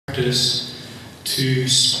practice to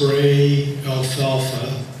spray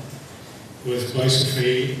alfalfa with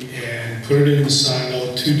glyphosate and put it in the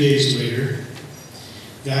silo 2 days later.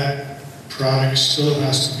 That product still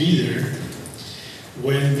has to be there.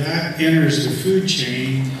 When that enters the food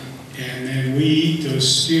chain and then we eat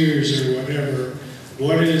those steers or whatever,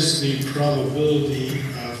 what is the probability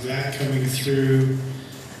of that coming through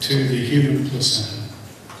to the human placenta?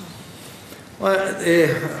 Well,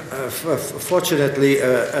 fortunately,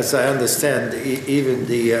 as I understand, even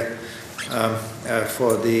the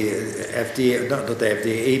for the FDA, not the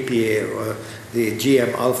FDA, APA, or the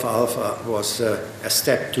GM alfalfa was a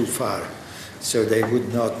step too far, so they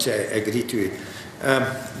would not agree to it.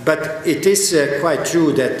 But it is quite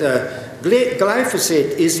true that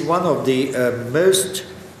glyphosate is one of the most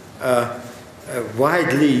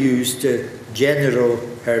widely used general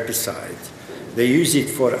herbicide. They use it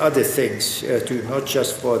for other things too, not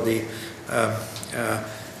just for the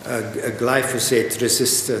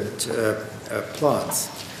glyphosate-resistant plants.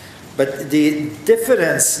 But the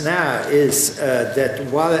difference now is that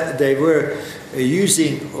while they were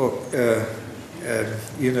using,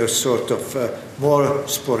 sort of more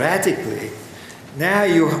sporadically, now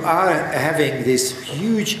you are having these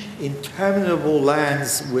huge interminable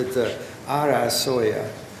lands with Ara soya,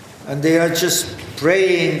 and they are just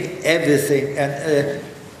spraying everything, and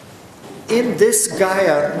in this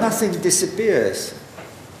Gaia nothing disappears.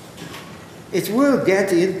 It will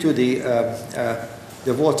get into the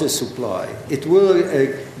water supply. It will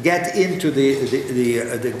get into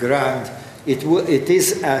the ground. It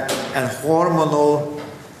is a hormonal.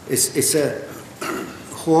 It's a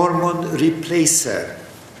hormone replacer.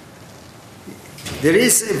 There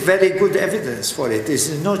is very good evidence for it.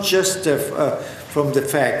 It's not just from the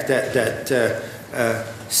fact that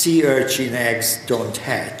sea urchin eggs don't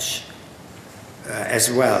hatch as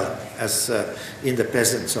well as in the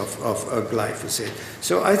presence of glyphosate.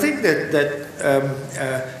 So I think that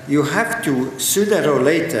you have to, sooner or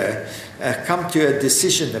later, come to a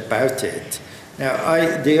decision about it. Now,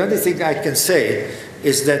 the only thing I can say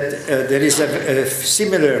is that there is a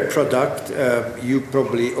similar product. You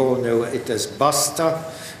probably all know it as Basta.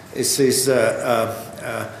 This is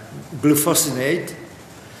glufosinate.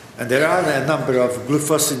 And there are a number of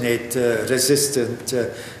glufosinate-resistant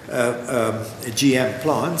GM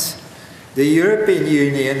plants. The European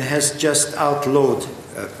Union has just outlawed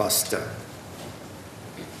Basta.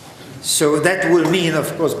 So that will mean,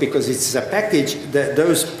 of course, because it's a package, that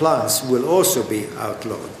those plants will also be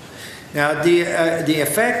outlawed. Now, the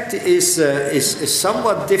effect is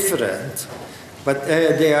somewhat different, but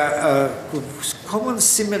there are common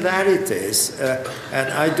similarities,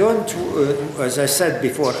 and I don't, as I said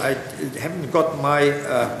before, I haven't got my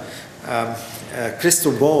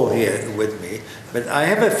crystal ball here with me, but I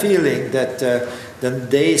have a feeling that the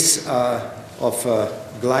days of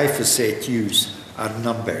glyphosate use are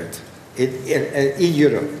numbered in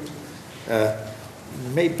Europe.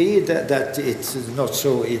 Maybe that it's not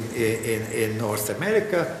so in North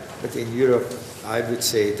America, but in Europe, I would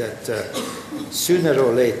say that sooner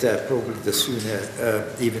or later, probably the sooner,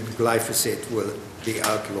 even glyphosate will be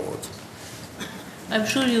outlawed. I'm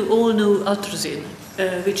sure you all know atrazine,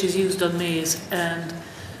 which is used on maize, and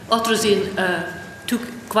atrazine took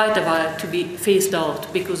quite a while to be phased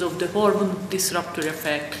out because of the hormone disruptor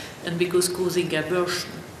effect and because causing abortion.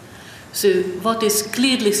 So what is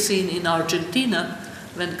clearly seen in Argentina,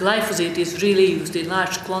 when glyphosate is really used in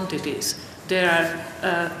large quantities, there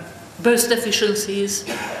are birth deficiencies,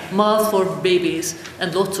 malformed babies,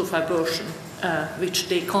 and lots of abortion, which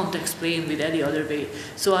they can't explain with any other way.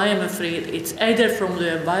 So I am afraid it's either from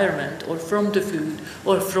the environment, or from the food,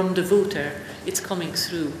 or from the water it's coming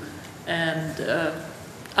through. And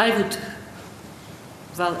I would,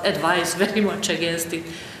 advise very much against it,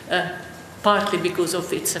 partly because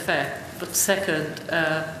of its effect, but second,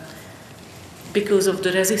 because of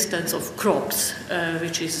the resistance of crops,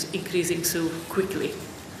 which is increasing so quickly.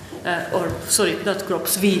 Not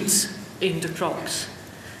crops, weeds in the crops.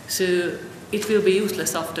 So it will be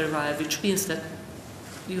useless after a while, which means that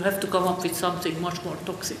you have to come up with something much more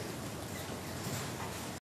toxic.